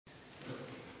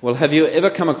Well, have you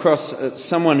ever come across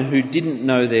someone who didn't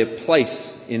know their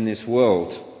place in this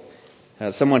world?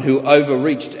 Someone who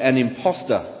overreached, an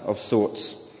imposter of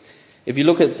sorts. If you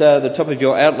look at the top of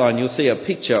your outline, you'll see a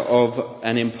picture of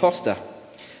an imposter.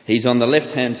 He's on the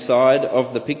left-hand side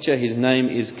of the picture. His name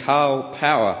is Karl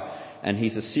Power, and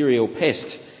he's a serial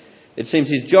pest. It seems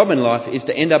his job in life is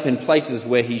to end up in places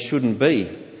where he shouldn't be,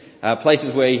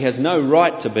 places where he has no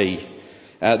right to be.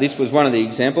 This was one of the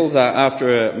examples.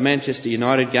 After a Manchester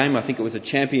United game, I think it was a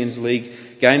Champions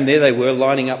League game, there they were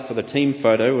lining up for the team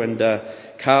photo, and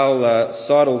Karl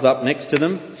sidles up next to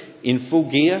them in full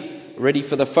gear, ready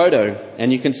for the photo.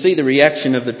 And you can see the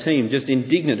reaction of the team, just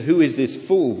indignant. Who is this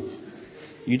fool?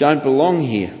 You don't belong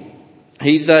here.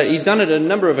 He's done it a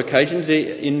number of occasions.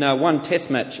 In one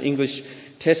test match, English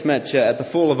test match, at the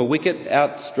fall of a wicket,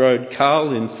 out strode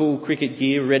Karl in full cricket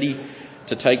gear, ready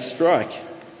to take strike.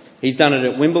 He's done it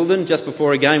at Wimbledon just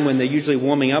before a game when they're usually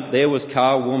warming up. There was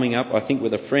Karl warming up, I think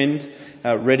with a friend,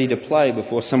 ready to play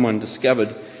before someone discovered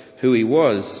who he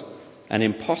was, an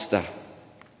imposter.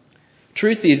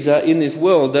 Truth is, in this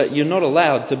world, that you're not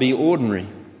allowed to be ordinary.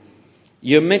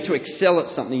 You're meant to excel at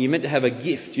something. You're meant to have a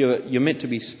gift. You're meant to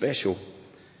be special.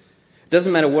 It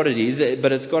doesn't matter what it is,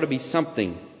 but it's got to be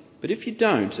something. But if you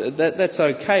don't, that's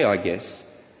okay, I guess.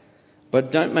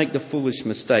 But don't make the foolish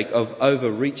mistake of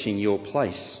overreaching your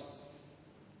place.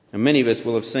 And many of us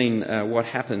will have seen what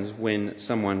happens when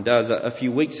someone does. A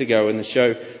few weeks ago in the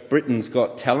show Britain's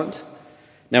Got Talent.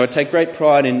 Now, I take great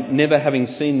pride in never having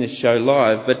seen this show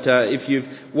live, but if you've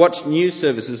watched news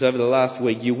services over the last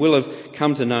week, you will have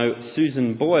come to know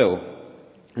Susan Boyle,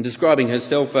 and describing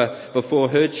herself before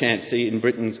her chance in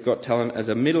Britain's Got Talent as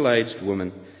a middle-aged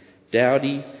woman,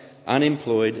 dowdy,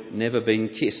 unemployed, never been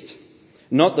kissed.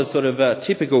 Not the sort of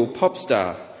typical pop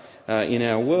star in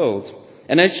our world.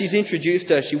 And as she's introduced,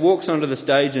 she walks onto the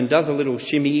stage and does a little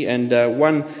shimmy, and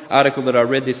one article that I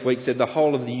read this week said the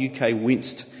whole of the UK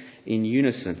winced in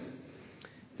unison.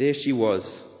 There she was,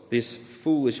 this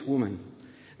foolish woman.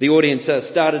 The audience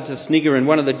started to snigger, and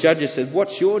one of the judges said,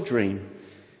 "What's your dream?"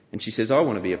 And she says, "I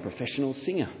want to be a professional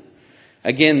singer."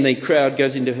 Again, the crowd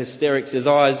goes into hysterics, his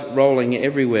eyes rolling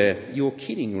everywhere. "You're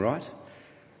kidding, right?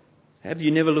 Have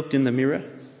you never looked in the mirror?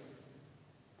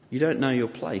 You don't know your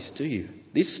place, do you?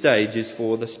 This stage is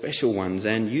for the special ones,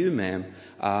 and you, ma'am,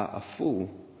 are a fool."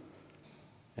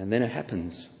 And then it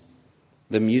happens.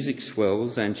 The music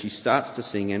swells and she starts to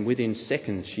sing, and within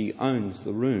seconds she owns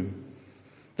the room.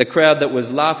 The crowd that was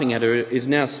laughing at her is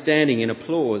now standing in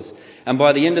applause. And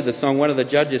by the end of the song, one of the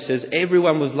judges says,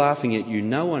 "Everyone was laughing at you.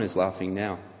 No one is laughing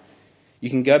now. You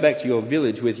can go back to your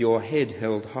village with your head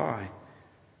held high."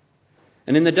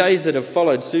 And in the days that have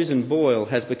followed, Susan Boyle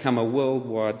has become a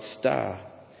worldwide star.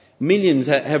 Millions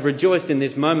have rejoiced in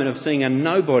this moment of seeing a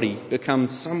nobody become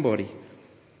somebody.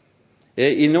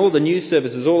 In all the news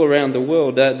services all around the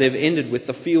world, they've ended with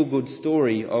the feel-good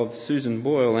story of Susan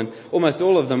Boyle, and almost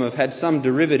all of them have had some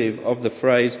derivative of the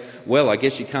phrase, "Well, I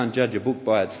guess you can't judge a book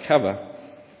by its cover."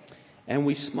 And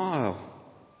we smile,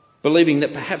 believing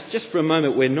that perhaps just for a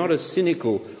moment we're not as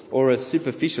cynical or as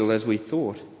superficial as we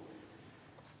thought.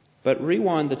 But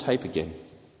rewind the tape again.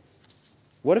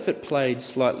 What if it played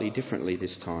slightly differently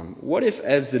this time? What if,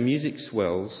 as the music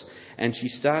swells and she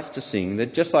starts to sing,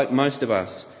 that just like most of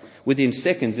us, within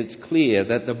seconds it's clear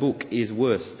that the book is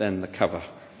worse than the cover,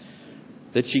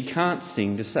 that she can't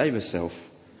sing to save herself?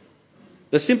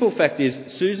 The simple fact is,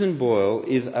 Susan Boyle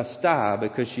is a star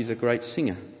because she's a great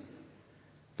singer.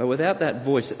 But without that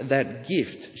voice, that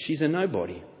gift, she's a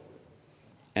nobody.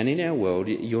 And in our world,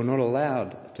 you're not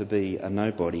allowed to be a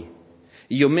nobody.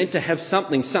 You're meant to have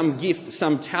something, some gift,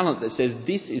 some talent that says,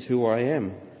 "This is who I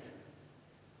am."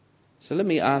 So let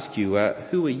me ask you,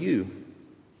 who are you?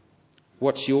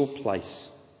 What's your place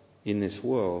in this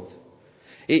world?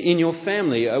 In your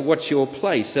family, what's your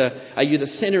place? Are you the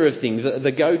centre of things,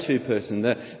 the go-to person,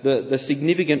 the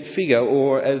significant figure?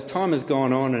 Or as time has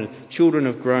gone on and children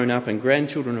have grown up and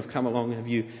grandchildren have come along, have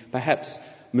you perhaps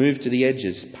moved to the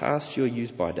edges, past your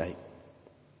use-by date?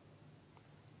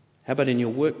 How about in your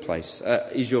workplace?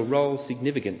 Is your role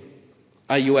significant?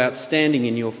 Are you outstanding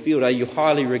in your field? Are you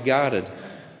highly regarded?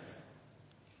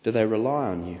 Do they rely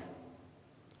on you?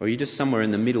 Or are you just somewhere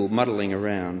in the middle, muddling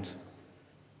around?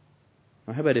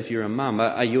 Or how about if you're a mum?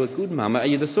 Are you a good mum? Are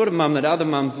you the sort of mum that other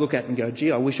mums look at and go,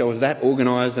 "Gee, I wish I was that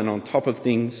organised and on top of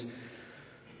things"?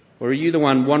 Or are you the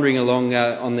one wandering along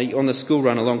on the school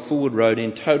run along Fulwood Road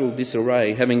in total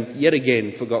disarray, having yet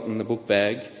again forgotten the book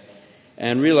bag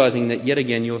and realising that yet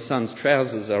again your son's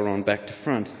trousers are on back to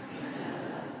front?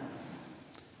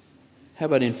 How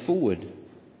about in Fulwood?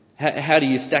 How do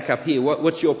you stack up here?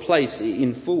 What's your place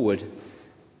in Fulwood?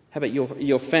 How about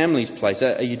your family's place?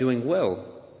 Are you doing well?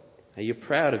 Are you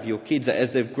proud of your kids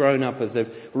as they've grown up, as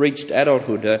they've reached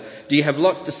adulthood? Do you have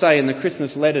lots to say in the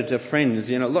Christmas letter to friends?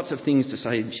 Lots of things to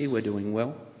say, gee, we're doing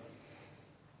well.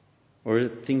 Or are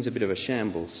things a bit of a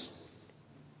shambles?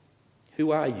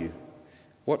 Who are you?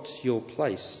 What's your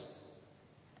place?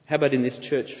 How about in this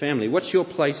church family? What's your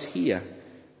place here?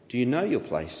 Do you know your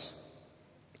place?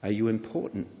 Are you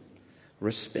important?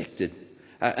 Respected?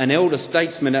 An elder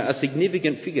statesman, a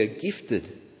significant figure,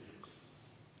 gifted?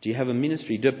 Do you have a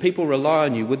ministry? Do people rely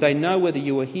on you? Would they know whether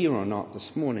you were here or not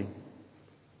this morning?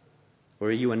 Or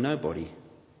are you a nobody,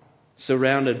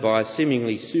 surrounded by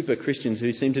seemingly super Christians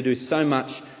who seem to do so much,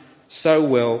 so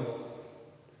well,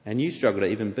 and you struggle to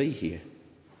even be here?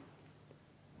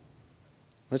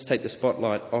 Let's take the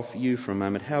spotlight off you for a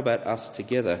moment. How about us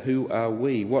together? Who are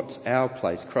we? What's our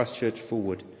place? Christchurch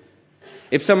Forward.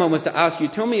 If someone was to ask you,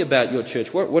 tell me about your church,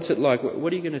 what's it like?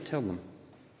 What are you going to tell them?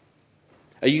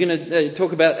 Are you going to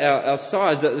talk about our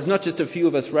size? That there's not just a few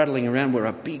of us rattling around. We're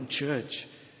a big church.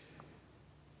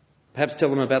 Perhaps tell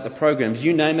them about the programs.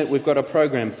 You name it, we've got a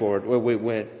program for it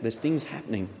where there's things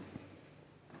happening.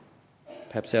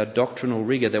 Perhaps our doctrinal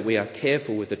rigour, that we are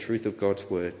careful with the truth of God's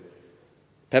word.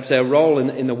 Perhaps our role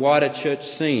in the wider church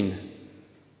scene.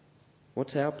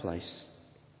 What's our place?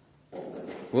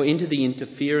 Well, into the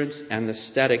interference and the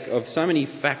static of so many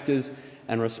factors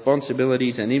and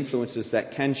responsibilities and influences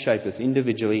that can shape us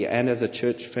individually and as a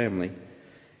church family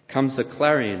comes the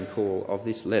clarion call of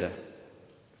this letter,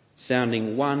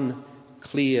 sounding one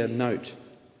clear note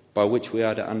by which we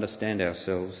are to understand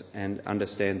ourselves and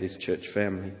understand this church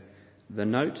family. The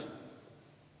note,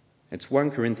 it's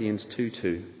 1 Corinthians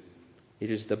 2:2. It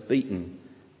is the beaten,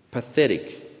 pathetic,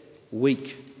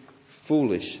 weak,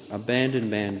 foolish,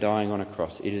 abandoned man dying on a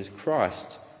cross. It is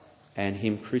Christ and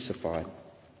Him crucified.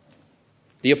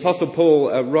 The Apostle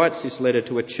Paul writes this letter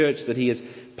to a church that he has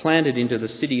planted into the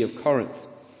city of Corinth,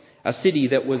 a city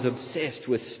that was obsessed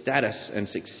with status and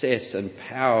success and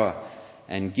power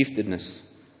and giftedness,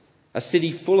 a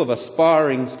city full of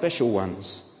aspiring special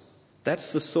ones.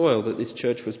 That's the soil that this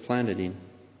church was planted in.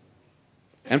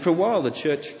 And for a while the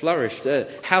church flourished.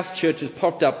 House churches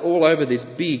popped up all over this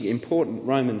big, important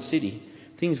Roman city.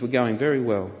 Things were going very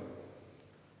well.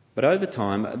 But over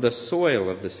time, the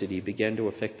soil of the city began to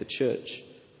affect the church.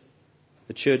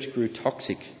 The church grew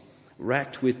toxic,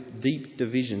 racked with deep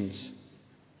divisions,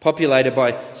 populated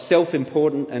by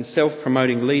self-important and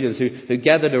self-promoting leaders who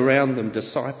gathered around them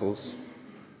disciples.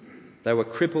 They were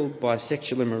crippled by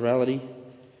sexual immorality.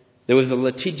 There was a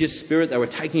litigious spirit. They were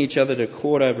taking each other to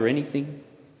court over anything.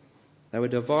 They were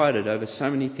divided over so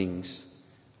many things.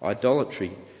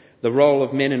 Idolatry, the role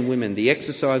of men and women, the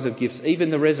exercise of gifts,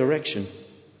 even the resurrection.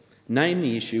 Name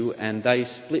the issue and they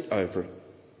split over it.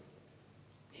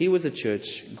 Here was a church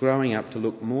growing up to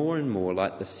look more and more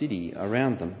like the city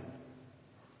around them.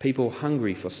 People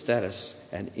hungry for status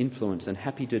and influence and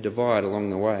happy to divide along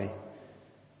the way.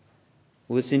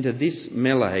 Well, it's into this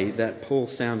melee that Paul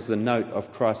sounds the note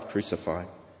of Christ crucified.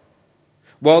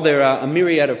 While there are a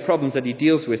myriad of problems that he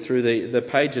deals with through the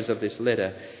pages of this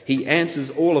letter, he answers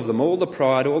all of them, all the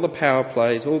pride, all the power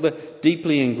plays, all the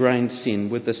deeply ingrained sin,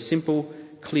 with the simple,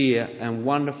 clear and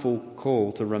wonderful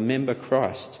call to remember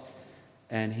Christ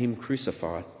and Him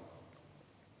crucified.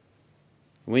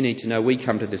 We need to know we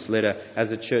come to this letter as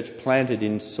a church planted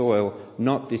in soil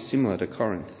not dissimilar to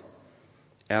Corinth.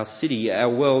 Our city,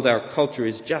 our world, our culture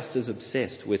is just as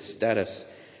obsessed with status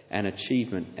and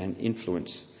achievement and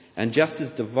influence, and just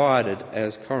as divided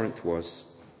as Corinth was.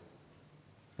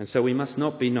 And so we must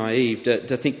not be naive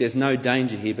to think there's no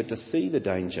danger here, but to see the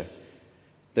danger,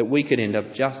 that we could end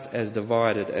up just as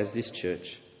divided as this church.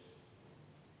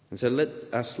 And so let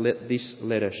this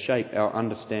letter shape our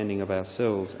understanding of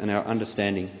ourselves and our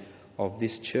understanding of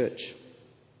this church.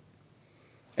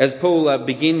 As Paul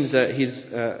begins his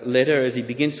letter, as he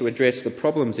begins to address the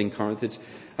problems in Corinth, it's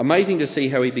amazing to see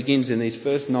how he begins in these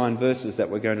first 9 verses that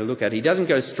we're going to look at. He doesn't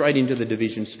go straight into the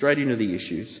division, straight into the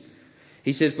issues.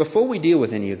 He says, before we deal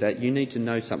with any of that, you need to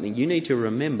know something. You need to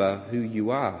remember who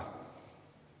you are.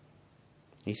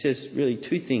 He says really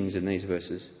 2 things in these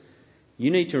verses.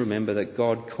 You need to remember that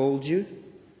God called you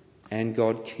and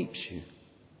God keeps you.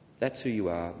 That's who you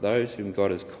are, those whom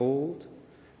God has called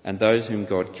and those whom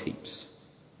God keeps.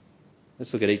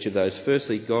 Let's look at each of those.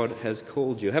 Firstly, God has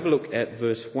called you. Have a look at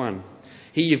verse 1.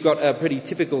 Here you've got a pretty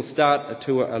typical start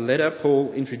to a letter.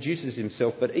 Paul introduces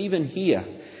himself, but even here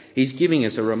he's giving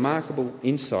us a remarkable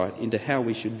insight into how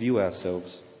we should view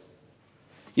ourselves.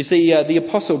 You see, the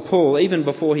Apostle Paul, even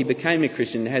before he became a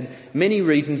Christian, had many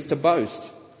reasons to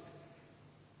boast.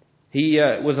 He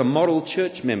was a model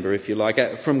church member, if you like,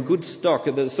 from good stock,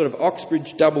 the sort of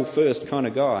Oxbridge double first kind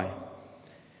of guy.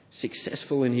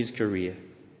 Successful in his career.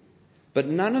 But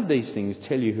none of these things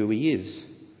tell you who he is.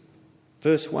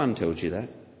 Verse 1 tells you that.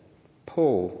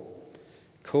 Paul,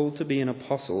 called to be an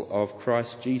apostle of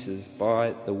Christ Jesus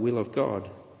by the will of God.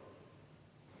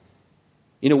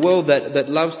 In a world that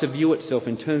loves to view itself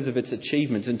in terms of its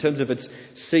achievements, in terms of its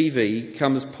CV,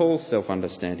 comes Paul's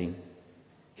self-understanding.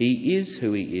 He is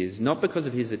who he is, not because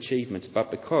of his achievements,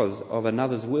 but because of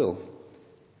another's will,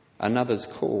 another's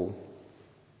call.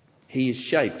 He is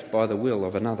shaped by the will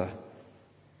of another.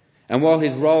 And while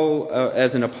his role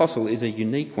as an apostle is a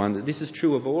unique one, this is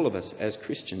true of all of us as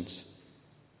Christians.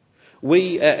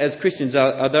 We, as Christians,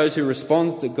 are those who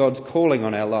respond to God's calling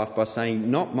on our life by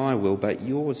saying, "Not my will, but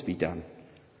yours be done."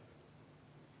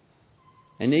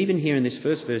 And even here in this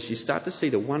first verse, you start to see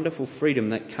the wonderful freedom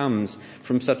that comes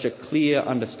from such a clear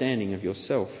understanding of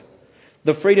yourself.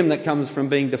 The freedom that comes from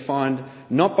being defined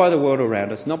not by the world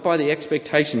around us, not by the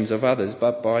expectations of others,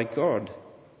 but by God.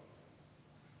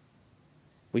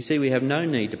 We see we have no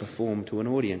need to perform to an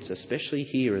audience, especially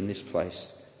here in this place.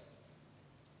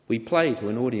 We play to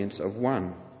an audience of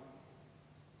one.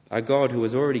 A God who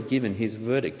has already given his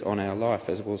verdict on our life,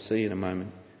 as we'll see in a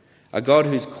moment. A God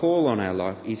whose call on our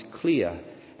life is clear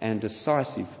and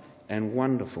decisive and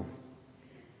wonderful.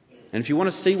 And if you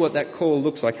want to see what that call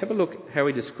looks like, have a look how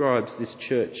he describes this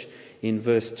church in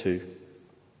verse 2.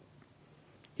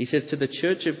 He says, "To the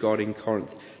church of God in Corinth,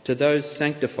 to those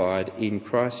sanctified in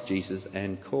Christ Jesus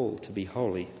and called to be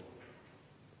holy."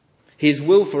 His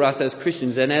will for us as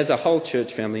Christians and as a whole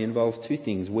church family involves two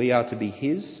things. We are to be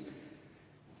his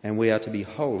and we are to be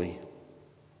holy.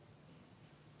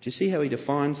 Do you see how he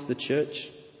defines the church?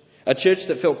 A church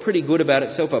that felt pretty good about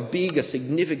itself, a big, a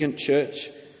significant church,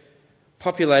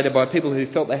 populated by people who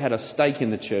felt they had a stake in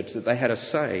the church, that they had a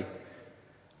say.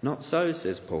 Not so,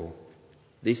 says Paul.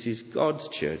 This is God's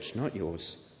church, not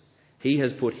yours. He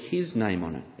has put his name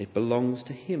on it. It belongs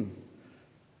to him.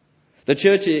 The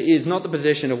church is not the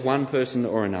possession of one person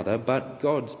or another, but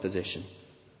God's possession.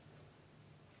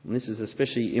 And this is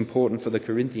especially important for the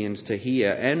Corinthians to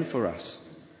hear and for us.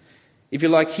 If you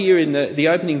like, here in the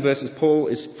opening verses, Paul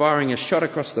is firing a shot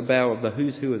across the bow of the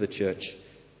who's who of the church.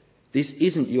 This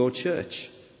isn't your church.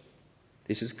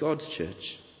 This is God's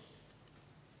church.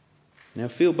 Now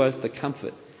feel both the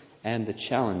comfort and the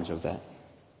challenge of that.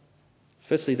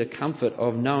 Firstly, the comfort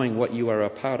of knowing what you are a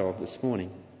part of this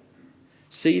morning.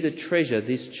 See the treasure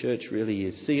this church really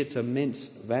is. See its immense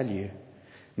value.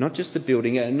 Not just the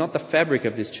building and not the fabric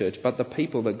of this church, but the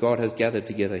people that God has gathered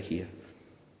together here.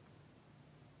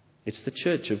 It's the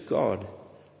church of God.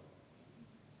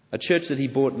 A church that he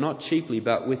bought not cheaply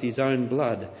but with his own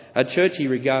blood. A church he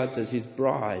regards as his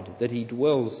bride that he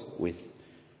dwells with.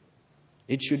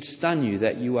 It should stun you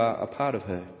that you are a part of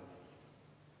her.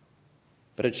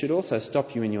 But it should also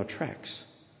stop you in your tracks.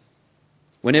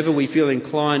 Whenever we feel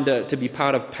inclined to be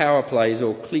part of power plays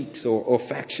or cliques or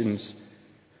factions,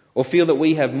 or feel that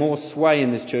we have more sway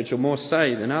in this church or more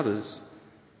say than others,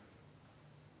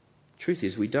 truth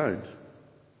is we don't.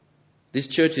 This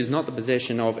church is not the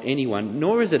possession of anyone,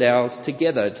 nor is it ours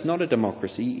together. It's not a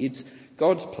democracy, it's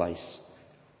God's place,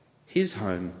 his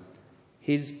home,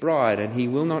 his bride, and he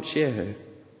will not share her.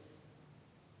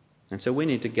 And so we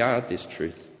need to guard this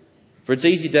truth. For it's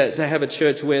easy to have a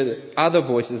church where other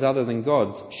voices other than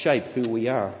God's shape who we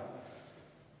are.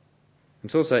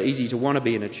 It's also easy to want to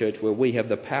be in a church where we have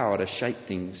the power to shape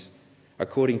things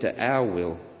according to our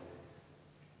will.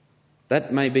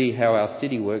 That may be how our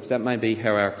city works, that may be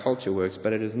how our culture works,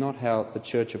 but it is not how the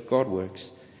church of God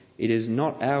works. It is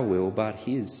not our will, but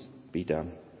his be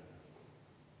done.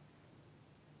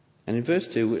 And in verse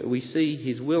 2, we see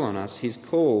his will on us, his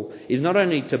call, is not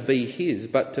only to be his,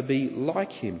 but to be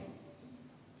like him.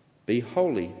 Be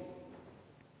holy.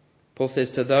 Paul says,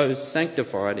 to those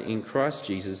sanctified in Christ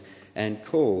Jesus and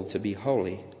called to be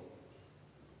holy.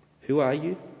 Who are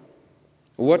you?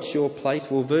 What's your place?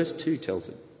 Well, verse 2 tells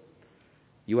it.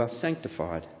 You are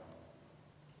sanctified.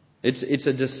 It's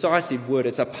a decisive word.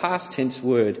 It's a past tense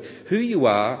word. Who you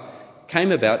are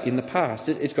came about in the past.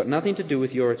 It's got nothing to do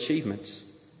with your achievements.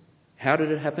 How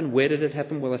did it happen? Where did it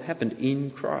happen? Well, it happened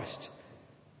in Christ.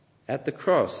 At the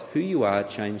cross, who you are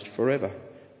changed forever.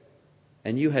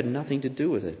 And you had nothing to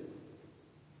do with it.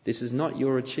 This is not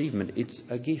your achievement. It's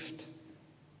a gift.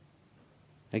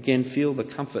 Again, feel the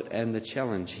comfort and the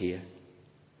challenge here.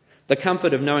 The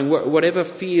comfort of knowing whatever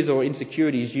fears or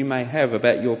insecurities you may have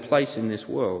about your place in this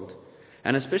world,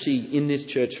 and especially in this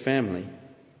church family,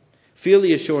 feel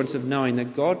the assurance of knowing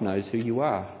that God knows who you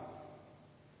are.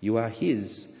 You are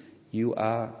his. You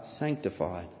are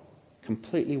sanctified.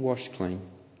 completely washed clean.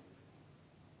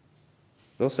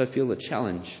 We also feel the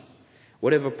challenge.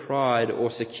 Whatever pride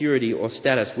or security or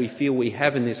status we feel we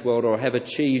have in this world or have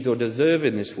achieved or deserve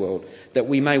in this world that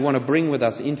we may want to bring with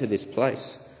us into this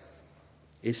place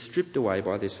is stripped away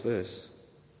by this verse.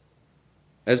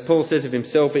 As Paul says of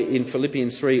himself in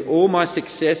Philippians 3, all my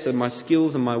success and my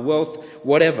skills and my wealth,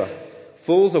 whatever,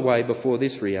 falls away before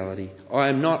this reality. I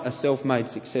am not a self-made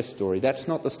success story. That's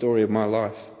not the story of my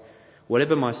life.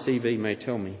 Whatever my CV may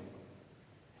tell me.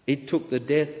 It took the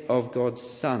death of God's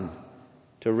Son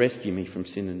to rescue me from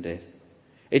sin and death.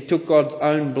 It took God's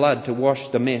own blood to wash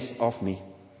the mess off me.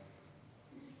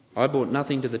 I brought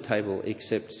nothing to the table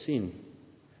except sin,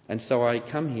 and so I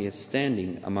come here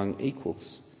standing among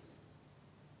equals.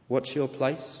 What's your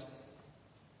place?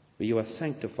 Well, you are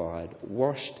sanctified,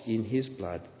 washed in his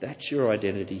blood. That's your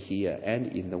identity here and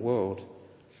in the world.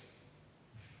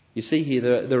 You see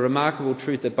here the remarkable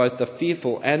truth that both the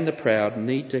fearful and the proud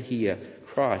need to hear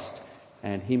Christ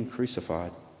and him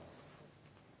crucified.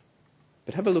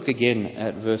 But have a look again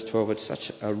at verse 12. It's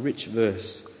such a rich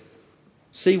verse.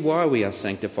 See why we are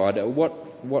sanctified.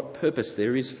 What purpose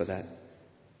there is for that.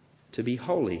 To be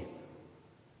holy.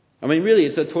 I mean, really,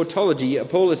 it's a tautology.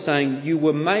 Paul is saying you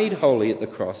were made holy at the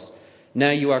cross.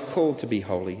 Now you are called to be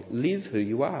holy. Live who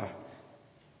you are.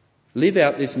 Live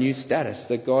out this new status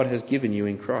that God has given you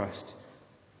in Christ.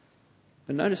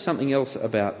 But notice something else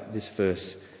about this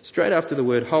verse. Straight after the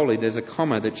word holy, there's a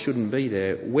comma that shouldn't be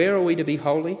there. Where are we to be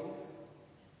holy?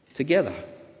 Together.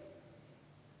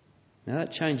 Now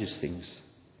that changes things.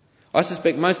 I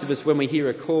suspect most of us, when we hear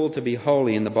a call to be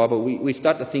holy in the Bible, we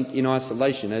start to think in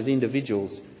isolation as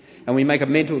individuals, and we make a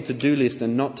mental to-do list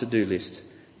and not to-do list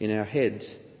in our heads.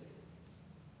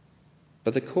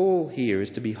 But the call here is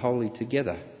to be holy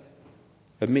together,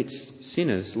 amidst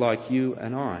sinners like you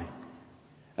and I,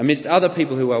 amidst other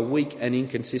people who are weak and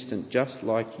inconsistent just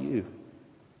like you.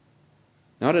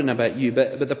 Now, I don't know about you,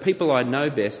 but the people I know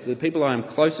best, the people I am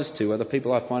closest to, are the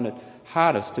people I find it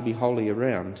hardest to be holy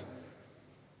around.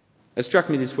 It struck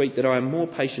me this week that I am more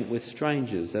patient with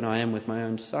strangers than I am with my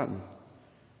own son.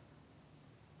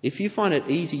 If you find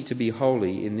it easy to be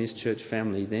holy in this church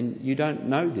family, then you don't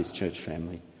know this church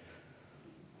family.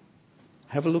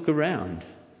 Have a look around.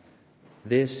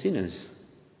 They're sinners,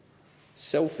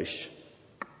 selfish,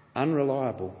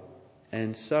 unreliable,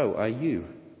 and so are you.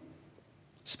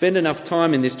 Spend enough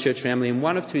time in this church family and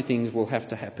one of two things will have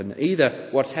to happen. Either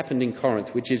what's happened in Corinth,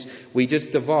 which is we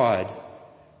just divide.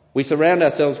 We surround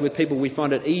ourselves with people we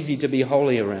find it easy to be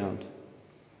holy around.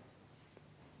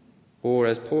 Or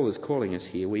as Paul is calling us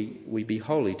here, we be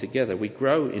holy together. We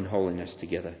grow in holiness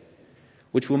together.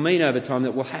 Which will mean over time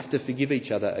that we'll have to forgive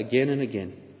each other again and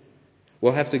again.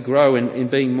 We'll have to grow in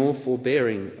being more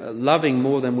forbearing, loving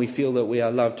more than we feel that we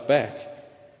are loved back.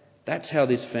 That's how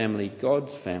this family,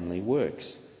 God's family,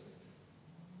 works.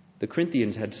 The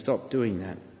Corinthians had stopped doing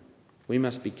that. We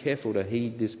must be careful to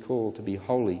heed this call to be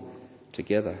holy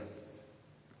together.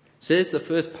 So there's the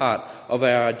first part of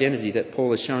our identity that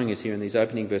Paul is showing us here in these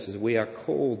opening verses. We are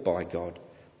called by God,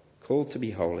 called to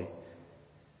be holy.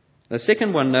 The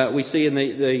second one we see in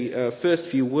the first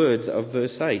few words of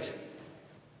verse 8.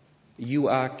 You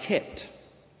are kept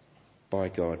by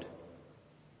God,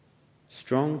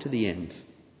 strong to the end.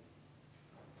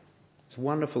 It's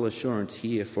wonderful assurance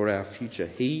here for our future.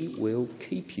 He will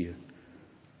keep you.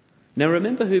 Now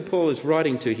remember who Paul is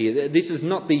writing to here. This is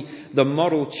not the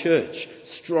model church,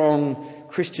 strong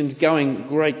Christians going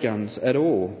great guns at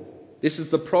all. This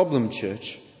is the problem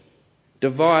church.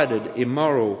 Divided,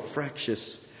 immoral,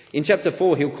 fractious. In chapter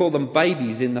 4 he'll call them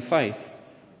babies in the faith.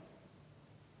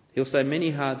 He'll say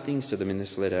many hard things to them in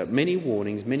this letter. Many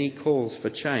warnings, many calls for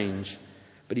change.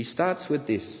 But he starts with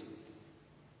this.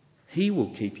 He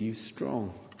will keep you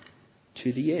strong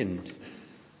to the end.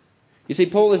 You see,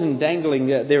 Paul isn't dangling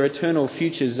their eternal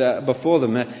futures before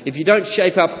them. If you don't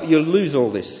shape up, you'll lose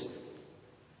all this.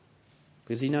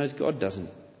 Because he knows God doesn't.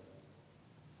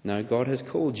 No, God has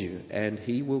called you and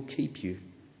he will keep you.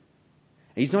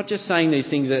 He's not just saying these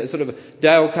things, sort of a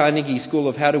Dale Carnegie school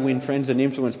of how to win friends and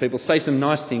influence people. Say some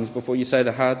nice things before you say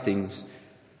the hard things.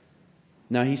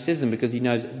 No, he says them because he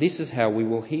knows this is how we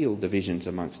will heal divisions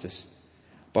amongst us.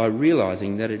 By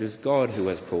realising that it is God who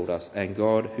has called us and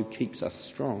God who keeps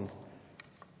us strong.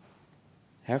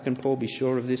 How can Paul be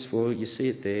sure of this? Well, you see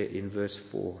it there in verse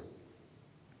 4.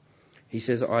 He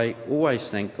says, I always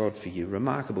thank God for you.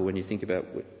 Remarkable when you think about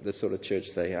the sort of church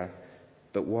they are.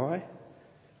 But why?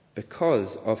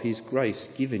 Because of his grace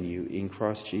given you in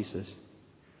Christ Jesus.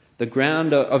 The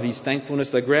ground of his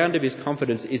thankfulness, the ground of his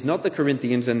confidence is not the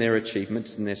Corinthians and their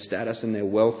achievements and their status and their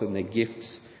wealth and their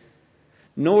gifts.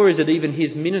 Nor is it even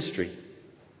his ministry.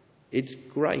 It's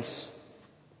grace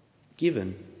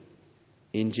given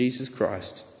in Jesus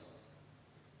Christ.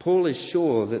 Paul is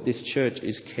sure that this church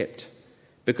is kept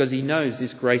because he knows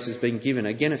this grace has been given.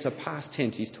 Again, it's a past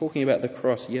tense. He's talking about the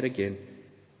cross yet again.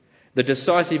 The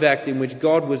decisive act in which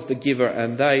God was the giver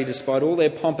and they, despite all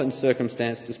their pomp and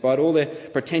circumstance, despite all their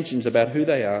pretensions about who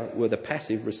they are, were the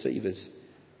passive receivers.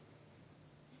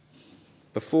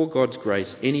 Before God's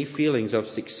grace, any feelings of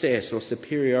success or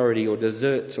superiority or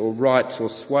deserts or rights or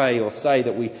sway or say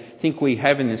that we think we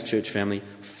have in this church family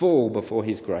fall before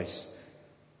his grace.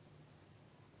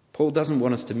 Paul doesn't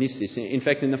want us to miss this. In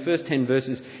fact, in the first 10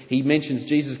 verses, he mentions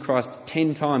Jesus Christ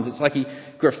 10 times. It's like he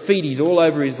graffitis all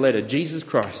over his letter, Jesus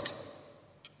Christ.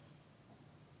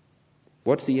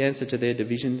 What's the answer to their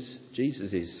divisions?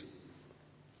 Jesus is.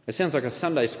 It sounds like a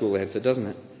Sunday school answer, doesn't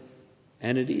it?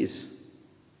 And it is.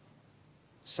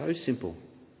 So simple.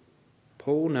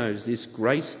 Paul knows this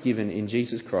grace given in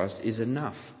Jesus Christ is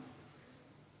enough.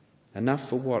 Enough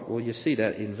for what? Well, you see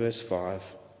that in verse 5.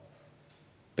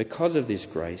 Because of this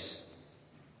grace,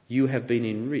 you have been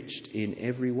enriched in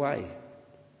every way.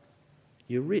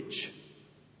 You're rich.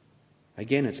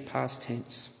 Again, it's past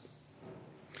tense.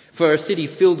 For a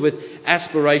city filled with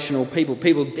aspirational people,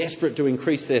 people desperate to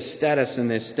increase their status and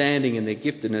their standing and their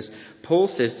giftedness, Paul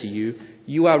says to you,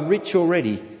 you are rich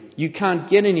already. You can't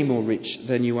get any more rich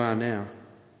than you are now.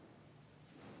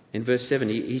 In verse 7,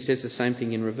 he says the same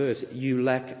thing in reverse. You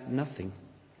lack nothing.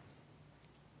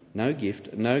 No gift,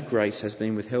 no grace has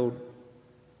been withheld.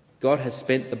 God has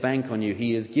spent the bank on you.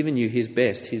 He has given you his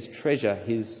best, his treasure,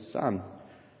 his Son.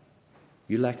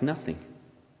 You lack nothing.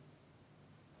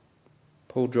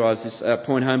 Paul drives this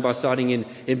point home by citing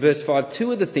in verse 5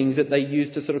 two of the things that they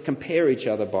used to sort of compare each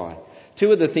other by.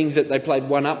 Two of the things that they played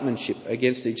one-upmanship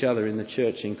against each other in the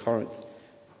church in Corinth.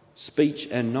 Speech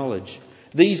and knowledge.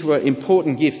 These were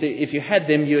important gifts. If you had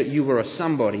them, you were a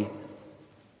somebody.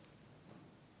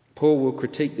 Paul will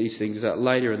critique these things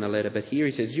later in the letter, but here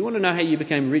he says, you want to know how you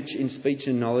became rich in speech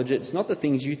and knowledge? It's not the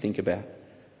things you think about.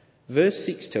 Verse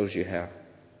 6 tells you how.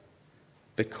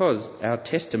 Because our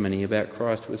testimony about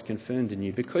Christ was confirmed in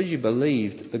you, because you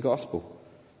believed the gospel.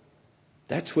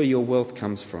 That's where your wealth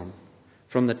comes from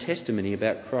the testimony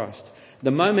about Christ.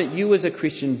 The moment you as a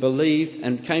Christian believed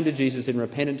and came to Jesus in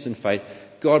repentance and faith,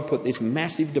 God put this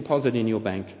massive deposit in your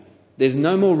bank. There's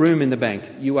no more room in the bank.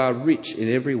 You are rich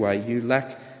in every way. You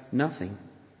lack nothing.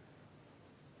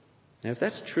 Now, if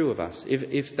that's true of us,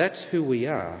 if that's who we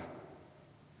are,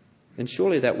 then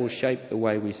surely that will shape the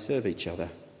way we serve each other.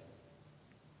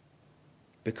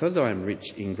 Because I am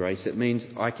rich in grace, it means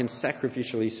I can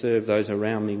sacrificially serve those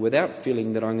around me without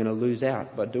feeling that I'm going to lose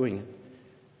out by doing it.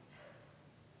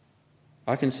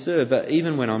 I can serve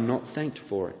even when I'm not thanked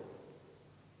for it,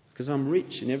 because I'm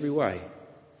rich in every way.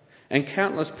 And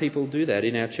countless people do that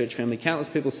in our church family. Countless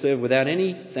people serve without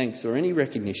any thanks or any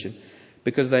recognition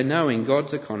because they know in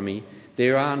God's economy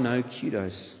there are no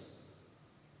kudos.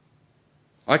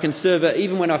 I can serve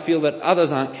even when I feel that others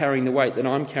aren't carrying the weight, that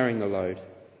I'm carrying the load.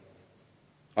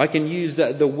 I can use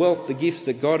the wealth, the gifts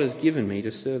that God has given me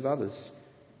to serve others,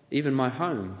 even my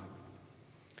home.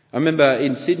 I remember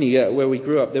in Sydney, where we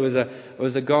grew up, there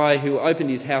was a guy who opened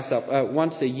his house up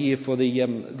once a year for the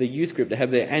youth group to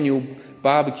have their annual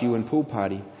barbecue and pool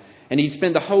party. And he'd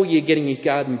spend the whole year getting his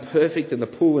garden perfect and the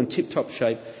pool in tip-top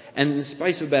shape. And in the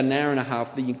space of about an hour and a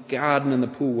half, the garden and the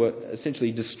pool were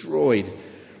essentially destroyed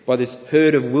by this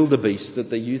herd of wildebeest that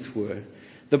the youth were.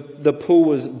 The pool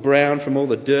was brown from all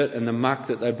the dirt and the muck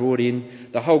that they brought in.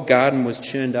 The whole garden was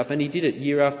churned up, and he did it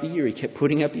year after year. He kept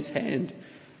putting up his hand.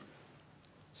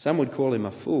 Some would call him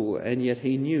a fool, and yet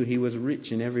he knew he was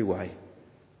rich in every way.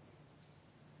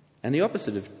 And the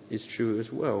opposite is true as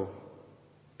well.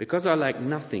 Because I lack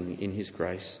nothing in his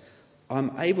grace,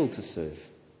 I'm able to serve.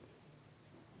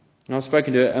 And I've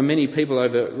spoken to many people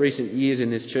over recent years in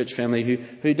this church family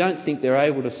who don't think they're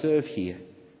able to serve here.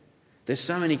 There's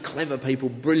so many clever people,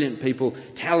 brilliant people,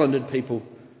 talented people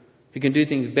who can do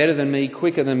things better than me,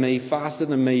 quicker than me, faster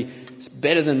than me,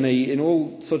 better than me in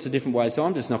all sorts of different ways. So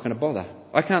I'm just not going to bother.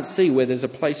 I can't see where there's a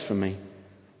place for me.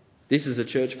 This is a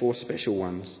church for special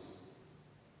ones.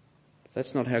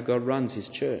 That's not how God runs his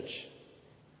church.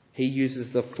 He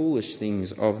uses the foolish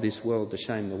things of this world to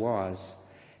shame the wise.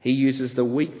 He uses the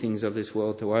weak things of this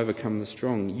world to overcome the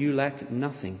strong. You lack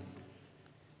nothing.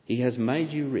 He has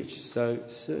made you rich, so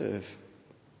serve.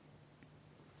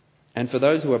 And for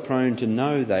those who are prone to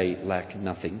know they lack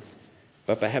nothing,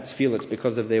 but perhaps feel it's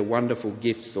because of their wonderful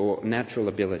gifts or natural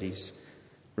abilities,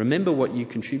 remember what you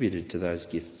contributed to those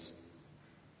gifts.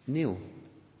 Nil.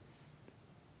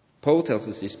 Paul tells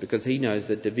us this because he knows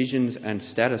that divisions and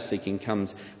status seeking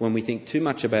comes when we think too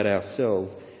much about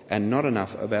ourselves and not enough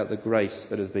about the grace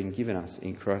that has been given us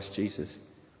in Christ Jesus.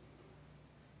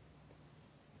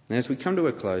 Now, as we come to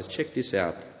a close, check this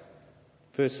out.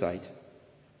 Verse 8.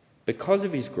 Because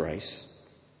of his grace,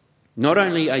 not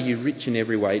only are you rich in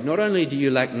every way, not only do you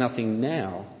lack nothing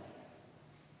now,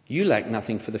 you lack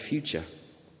nothing for the future.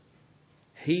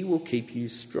 He will keep you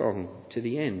strong to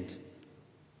the end,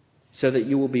 so that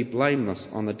you will be blameless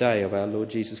on the day of our Lord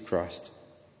Jesus Christ.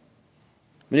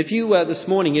 I mean, if you this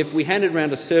morning, if we handed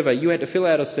around a survey, you had to fill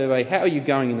out a survey, how are you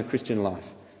going in the Christian life?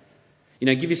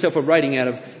 Give yourself a rating out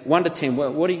of 1 to 10.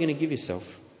 What are you going to give yourself?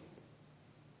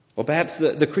 Or perhaps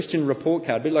the Christian report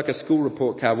card, a bit like a school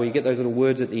report card where you get those little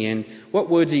words at the end. What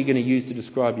words are you going to use to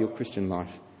describe your Christian life?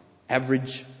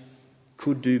 Average,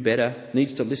 could do better,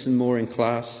 needs to listen more in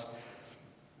class.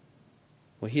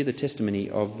 Well, hear the testimony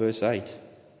of verse 8.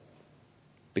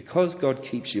 Because God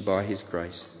keeps you by his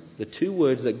grace, the two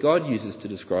words that God uses to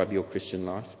describe your Christian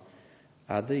life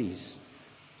are these: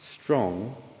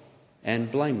 strong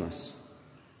and blameless.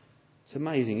 It's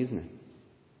amazing, isn't it?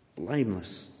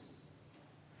 Blameless.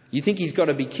 You think he's got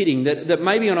to be kidding, that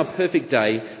maybe on a perfect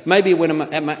day, maybe when I'm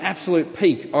at my absolute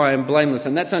peak, I am blameless,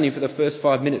 and that's only for the first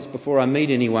 5 minutes before I meet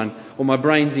anyone, or my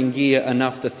brain's in gear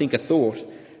enough to think a thought.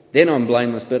 Then I'm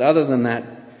blameless, but other than that,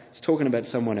 it's talking about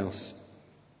someone else.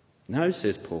 No,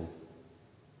 says Paul.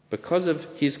 Because of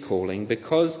his calling,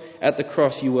 because at the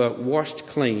cross you were washed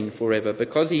clean forever,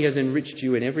 because he has enriched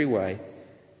you in every way,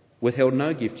 withheld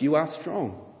no gift, you are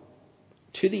strong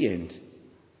to the end.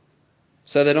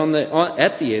 So that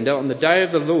at the end, on the day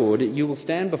of the Lord, you will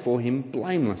stand before him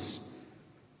blameless.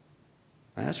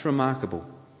 Now, that's remarkable.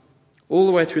 All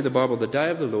the way through the Bible, the day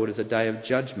of the Lord is a day of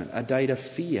judgment, a day to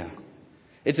fear.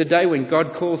 It's a day when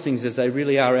God calls things as they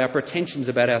really are. Our pretensions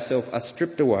about ourselves are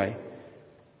stripped away.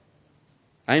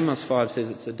 Amos 5 says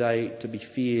it's a day to be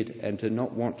feared and to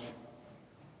not want.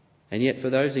 And yet for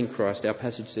those in Christ, our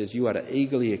passage says you are to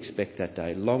eagerly expect that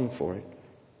day, long for it,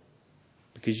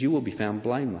 because you will be found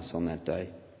blameless on that day.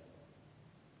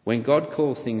 When God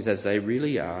calls things as they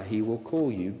really are, he will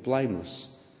call you blameless.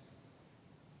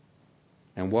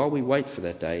 And while we wait for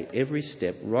that day, every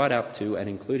step right up to and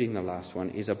including the last one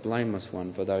is a blameless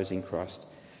one for those in Christ.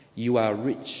 You are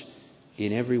rich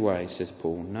in every way, says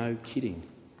Paul. No kidding.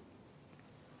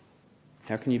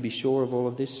 How can you be sure of all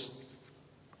of this?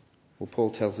 Well,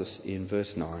 Paul tells us in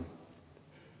verse 9.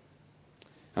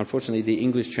 Unfortunately, the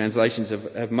English translations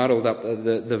have muddled up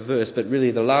the verse, but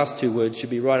really the last two words should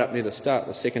be right up near the start,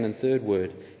 the second and third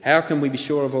word. How can we be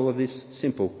sure of all of this?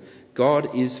 Simple. God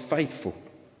is faithful.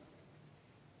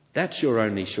 That's your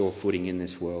only sure footing in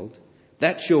this world.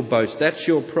 That's your boast. That's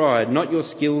your pride. Not your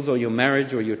skills or your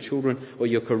marriage or your children or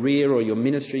your career or your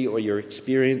ministry or your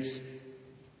experience.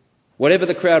 Whatever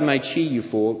the crowd may cheer you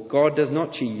for, God does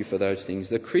not cheer you for those things.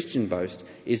 The Christian boast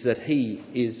is that he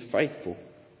is faithful.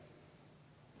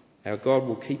 Our God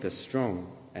will keep us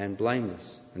strong and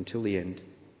blameless until the end.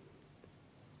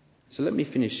 So let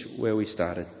me finish where we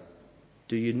started.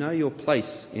 Do you know your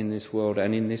place in this world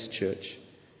and in this church?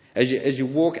 As you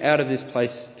walk out of this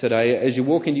place today, as you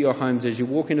walk into your homes, as you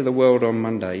walk into the world on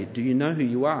Monday, do you know who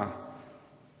you are?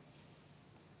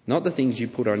 Not the things you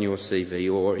put on your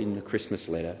CV or in the Christmas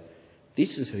letter.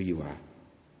 This is who you are,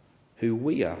 who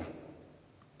we are.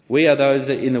 We are those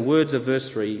that, in the words of verse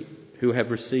 3, who have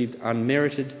received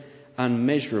unmerited,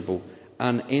 unmeasurable,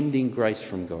 unending grace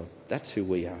from God. That's who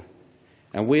we are.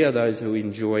 And we are those who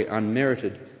enjoy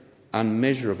unmerited,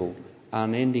 unmeasurable,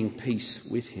 unending peace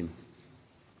with him.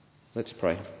 Let's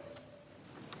pray.